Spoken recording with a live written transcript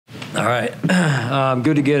All right.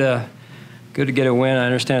 Good to get a win. I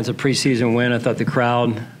understand it's a preseason win. I thought the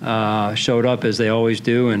crowd showed up as they always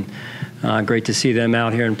do, and great to see them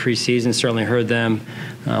out here in preseason. Certainly heard them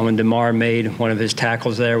when Damar made one of his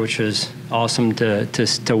tackles there, which was awesome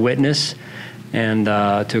to witness and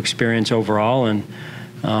to experience overall. And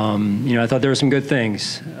I thought there were some good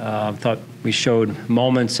things. I thought we showed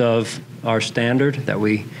moments of our standard that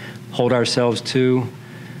we hold ourselves to.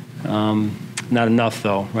 Not enough,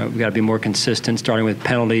 though. Right? We've got to be more consistent, starting with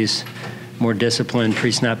penalties, more disciplined,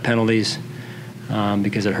 pre-snap penalties,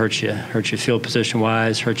 because it hurts you. Hurts you field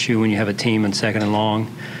position-wise, hurts you when you have a team in second and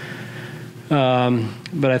long.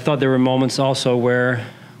 But I thought there were moments also where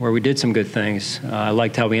we did some good things. I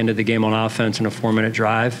liked how we ended the game on offense in a 4-minute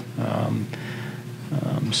drive.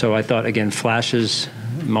 So I thought, again, flashes,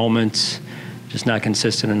 moments, just not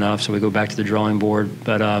consistent enough, so we go back to the drawing board.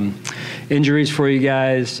 But injuries for you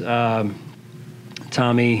guys,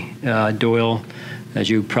 Tommy, Doyle, as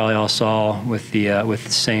you probably all saw, with the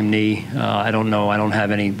same knee. I don't know. I don't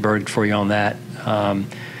have any verdict for you on that.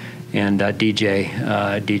 And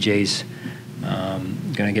DJ's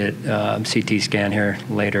going to get a CT scan here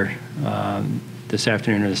later this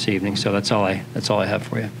afternoon or this evening. So that's all I have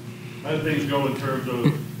for you. How do things go in terms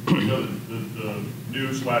of the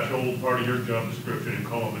new/old part of your job description and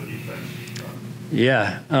calling the defense?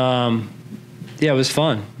 Yeah. Yeah, it was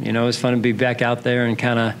fun. It was fun to be back out there and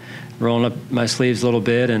kind of rolling up my sleeves a little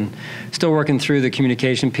bit, and still working through the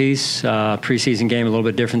communication piece. Preseason game a little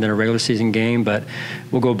bit different than a regular season game, but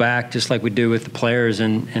we'll go back just like we do with the players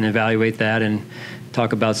and evaluate that and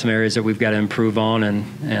talk about some areas that we've got to improve on,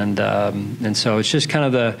 and so it's just kind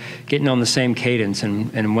of the getting on the same cadence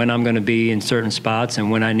and when I'm going to be in certain spots and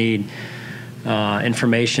when I need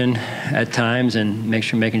information at times, and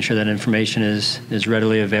making sure that information is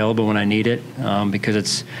readily available when I need it,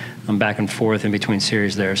 because I'm back and forth in between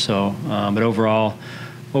series there. So, but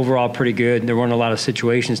overall pretty good. There weren't a lot of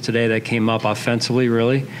situations today that came up offensively,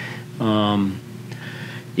 really,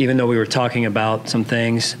 even though we were talking about some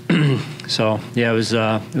things. So yeah,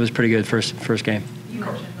 it was pretty good first game. You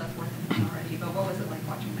mentioned the fourth and already, but what was it like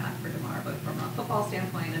watching that for Damar, both from a football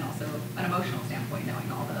standpoint and also an emotional standpoint, knowing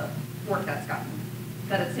all the work that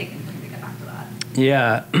it's taken for him to get back to that?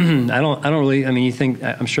 Yeah, I don't really. I mean,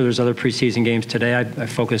 I'm sure there's other preseason games today. I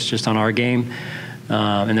focused just on our game,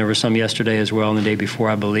 and there were some yesterday as well, and the day before,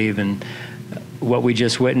 I believe. And what we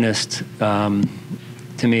just witnessed,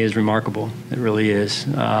 to me, is remarkable. It really is.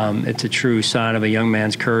 It's a true sign of a young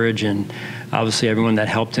man's courage, and obviously everyone that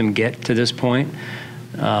helped him get to this point.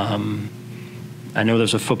 I know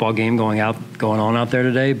there's a football game going on out there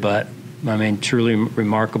today, but I mean, truly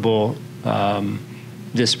remarkable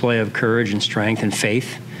display of courage and strength and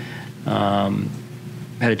faith. Had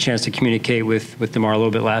a chance to communicate with Damar a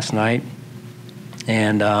little bit last night,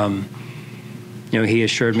 and he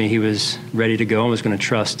assured me he was ready to go and was going to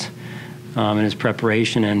trust in his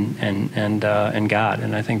preparation and God,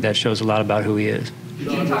 and I think that shows a lot about who he is. You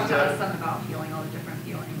talked to us some about feeling all the different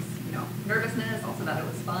feelings, nervousness, also that it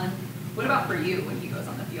was fun. What about for you when he goes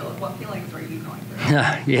on the field? What feelings were you going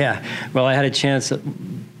through? Yeah, well, I had a chance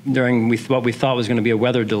during what we thought was going to be a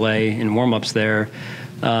weather delay in warm-ups there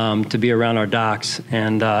to be around our docs,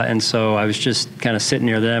 and so I was just kind of sitting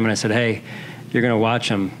near them, and I said, hey, you're going to watch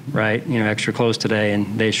them, right, extra close today,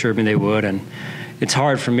 and they assured me they would, and it's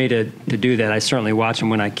hard for me to do that. I certainly watch him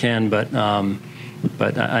when I can, but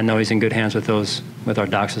I know he's in good hands with our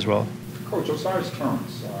docs as well. Coach, O'Cyrus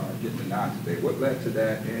Torrence getting the nod today. What led to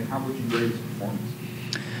that, and how would you rate his performance?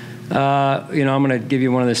 I'm going to give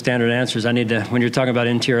you one of the standard answers. I need to, when you're talking about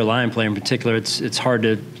interior line play in particular, it's hard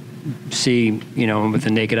to see, with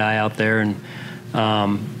the naked eye out there, and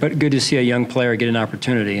but good to see a young player get an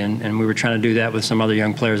opportunity, and we were trying to do that with some other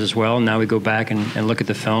young players as well. And now we go back and look at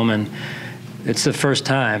the film, and it's the first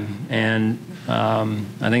time, and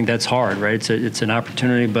I think that's hard, right? It's an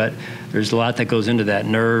opportunity, but there's a lot that goes into that,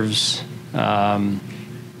 nerves,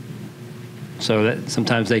 so that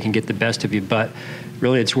sometimes they can get the best of you, but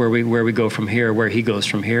really it's where we go from here, where he goes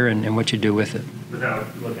from here, and what you do with it. Without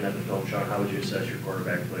looking at the film, Sean, how would you assess your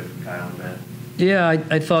quarterback play from Kyle and Matt? Yeah,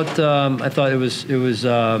 I thought it was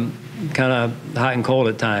kind of hot and cold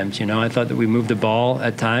at times. I thought that we moved the ball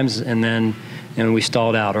at times, and then we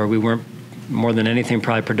stalled out, or we weren't more than anything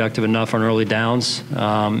probably productive enough on early downs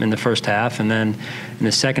in the first half, and then in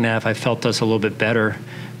the second half I felt us a little bit better,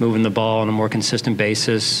 moving the ball on a more consistent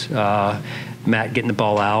basis. Matt getting the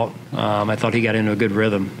ball out. I thought he got into a good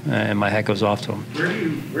rhythm, and my hat goes off to him.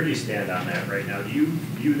 Where do you stand on that right now? Do you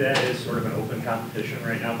view that as sort of an open competition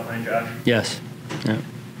right now behind Josh? Yes. Yeah.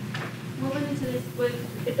 What went into this? Was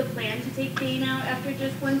it the plan to take Dane out after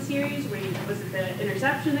just one series? Was it the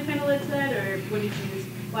interception that kind of led to that, or what did you use?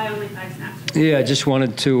 Why only 5 snaps? Yeah, I just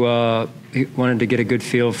wanted to get a good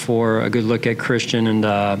feel for a good look at Christian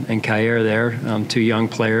and Kyer there, 2 young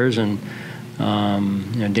players, and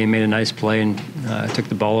Dane made a nice play and took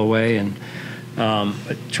the ball away, and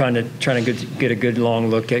trying to get a good long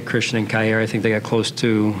look at Christian and Kyer. I think they got close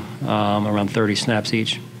to around 30 snaps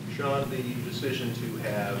each. Sean, the decision to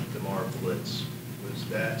have Damar blitz, was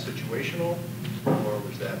that situational or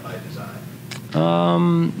was that by design?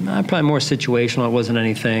 Probably more situational. It wasn't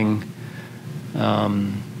anything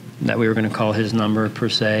that we were going to call his number per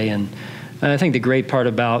se. And I think the great part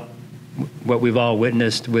about what we've all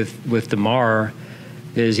witnessed with Damar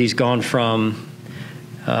is he's gone from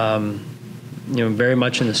very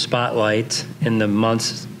much in the spotlight in the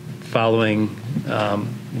months following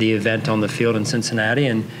the event on the field in Cincinnati,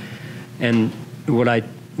 and what I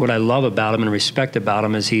love about him and respect about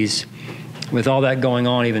him is he's, with all that going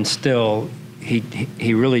on, even still,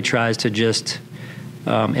 he really tries to just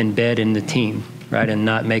embed in the team, right, and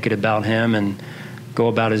not make it about him, and go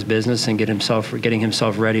about his business and getting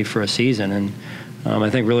himself ready for a season. And I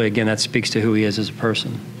think really, again, that speaks to who he is as a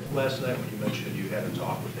person. Last night when you mentioned you had a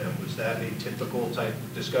talk with him, was that a typical type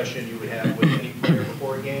of discussion you would have with any player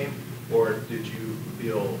before a game, or did you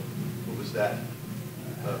feel, what was that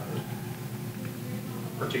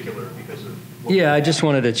particular because of? Yeah, I just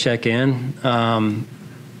wanted to check in.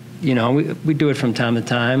 We do it from time to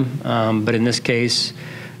time, but in this case,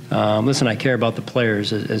 listen, I care about the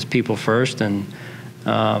players as people first, and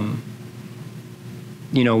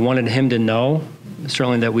wanted him to know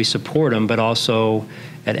certainly that we support him, but also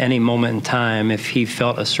at any moment in time, if he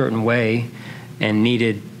felt a certain way and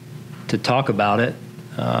needed to talk about it,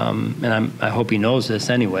 and I hope he knows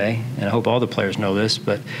this anyway, and I hope all the players know this,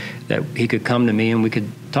 but that he could come to me and we could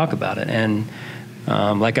talk about it. And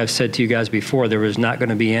like I've said to you guys before, there was not going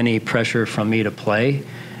to be any pressure from me to play,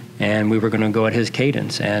 and we were going to go at his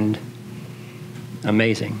cadence. And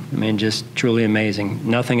amazing. I mean, just truly amazing.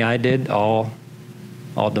 Nothing I did, all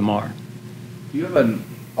Damar. Do you have an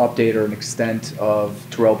update or an extent of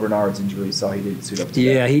Terrell Bernard's injury? You saw he didn't suit up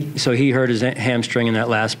today. Yeah, he hurt his hamstring in that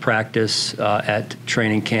last practice at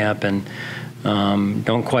training camp, and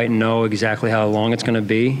don't quite know exactly how long it's going to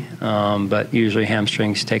be, but usually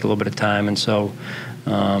hamstrings take a little bit of time, and so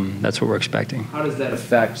that's what we're expecting. How does that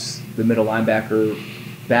affect the middle linebacker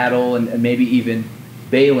battle and maybe even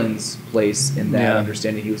Balin's place in that,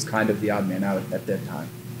 understanding he was kind of the odd man out at that time?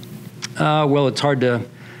 Well, it's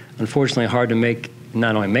unfortunately hard to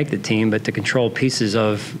not only make the team, but to control pieces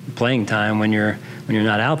of playing time when you're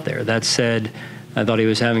not out there. That said, I thought he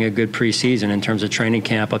was having a good preseason in terms of training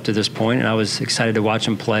camp up to this point, and I was excited to watch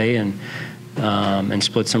him play and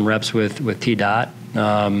split some reps with T-Dot.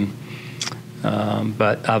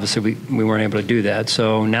 But obviously we weren't able to do that.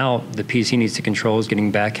 So now the piece he needs to control is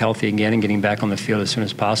getting back healthy again and getting back on the field as soon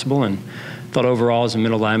as possible. And I thought overall as a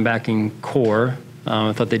middle linebacking core,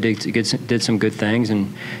 I thought they did some good things,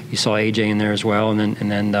 and you saw AJ in there as well, and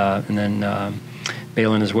then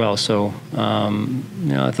Balin as well. So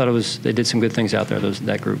I thought they did some good things out there.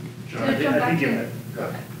 That group. Sure. I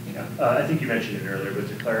think you mentioned it earlier, but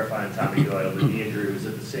to clarify on Tommy Doyle, the knee injury was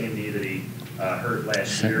at the same knee that he hurt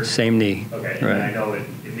last year. Same knee. Okay. Right. And I know it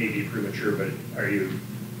may be premature, but are you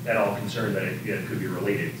at all concerned that it could be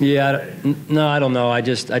related? Yeah. No, I don't know. I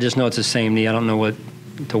just know it's the same knee. I don't know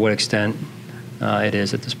to what extent it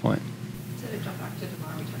is at this point. To jump back to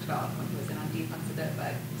Damar, we talked about when he was in on defense a bit,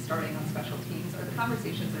 but starting on special teams, are the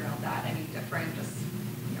conversations around that any different? Just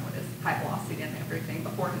with his high velocity and everything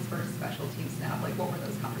before his first special team snap, like what were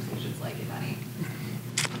those conversations like, if any?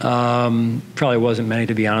 Probably wasn't many,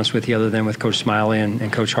 to be honest with you, other than with Coach Smiley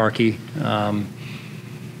and Coach Harkey.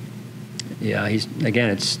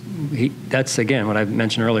 That's again what I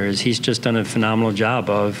mentioned earlier is he's just done a phenomenal job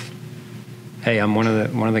of, hey, I'm one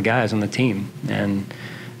of the guys on the team, and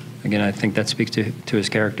again I think that speaks to his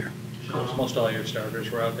character. Most all your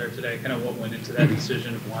starters were out there today. Kind of what went into that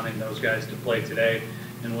decision of wanting those guys to play today,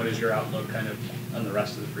 and what is your outlook kind of on the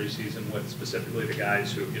rest of the preseason with specifically the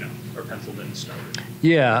guys who are penciled in starters?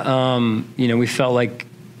 Yeah, we felt like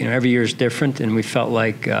every year is different, and we felt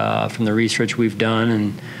like from the research we've done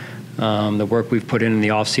and the work we've put in the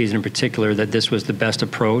off season in particular, that this was the best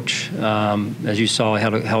approach. As you saw, I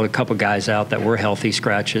held a couple guys out that were healthy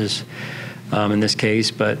scratches in this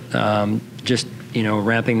case, but just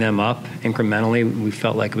ramping them up incrementally, we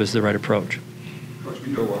felt like it was the right approach. Coach,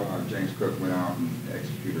 we know James Cook went out and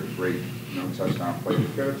executed a great touchdown play.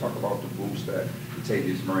 Care to talk about the boost that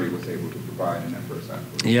Latavius Murray was able to provide in that first half?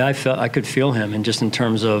 Yeah, I could feel him, and just in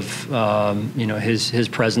terms of his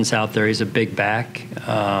presence out there. He's a big back.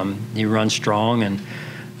 He runs strong, and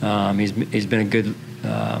he's been a good.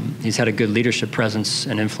 He's had a good leadership presence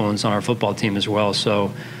and influence on our football team as well.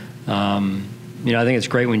 So, I think it's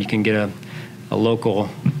great when you can get a local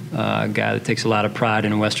guy that takes a lot of pride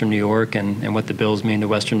in Western New York and what the Bills mean to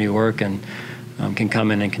Western New York, and can come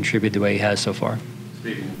in and contribute the way he has so far.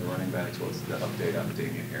 Speaking of the running backs, what's the update on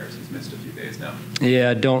Damar Harris? He's missed a few days now.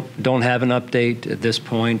 Yeah, don't have an update at this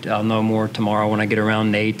point. I'll know more tomorrow when I get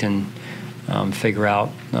around Nate and figure out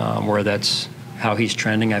how he's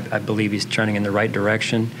trending. I believe he's trending in the right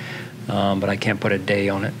direction, but I can't put a day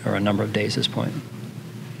on it or a number of days at this point.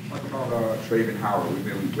 What about Traven Howard? We've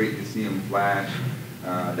been waiting to see him flash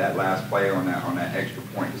that last play on that extra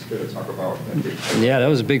point. Just going to talk about that big play. Yeah, that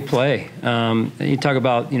was a big play. You talk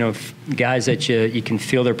about guys that you can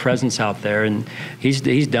feel their presence out there, and he's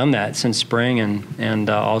done that since spring and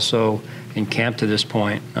also in camp to this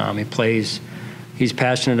point. He plays. He's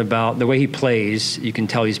passionate about the way he plays. You can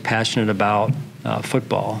tell he's passionate about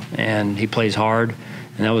football, and he plays hard.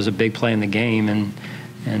 And that was a big play in the game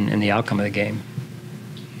and the outcome of the game.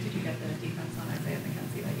 Did you get the defense on Isaiah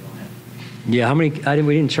McKenzie that you wanted? Yeah, how many?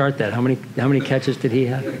 We didn't chart that. How many catches did he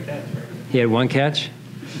have? He had one catch.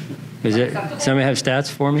 Is it? Somebody have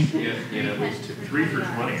stats for me? Yeah, at least 3 for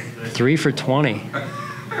 20. 3 for 20.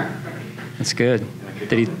 That's good.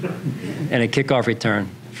 Did he? And a kickoff return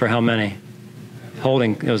for how many?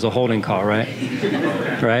 Holding. It was a holding call, right?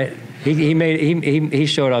 Right. He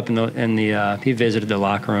showed up he visited the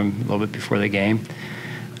locker room a little bit before the game.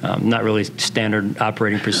 Not really standard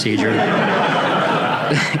operating procedure in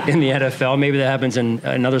the NFL. Maybe that happens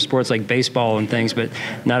in other sports like baseball and things, but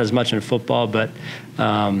not as much in football. But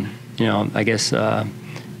I guess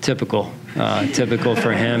typical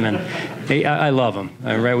for him. And I love him.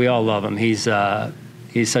 Right, we all love him. He's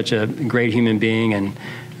such a great human being, and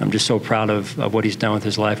I'm just so proud of what he's done with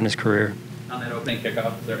his life and his career. On that opening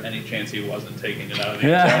kickoff, is there any chance he wasn't taking it out of the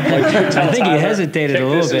Yeah, end zone? I think he hesitated a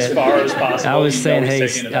little bit. As far as possible. I was saying,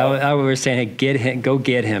 hey, get him, go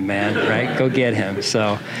get him, man, right? Go get him.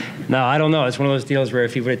 So, no, I don't know. It's one of those deals where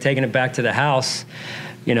if he would have taken it back to the house,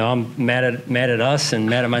 I'm mad at us and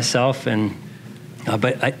mad at myself, and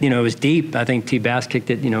but it was deep. I think T. Bass kicked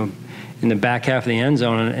it, in the back half of the end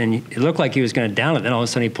zone, and it looked like he was going to down it. Then all of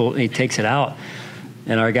a sudden he takes it out.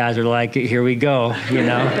 And our guys are like, "Here we go," So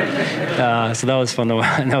that was fun to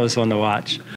watch.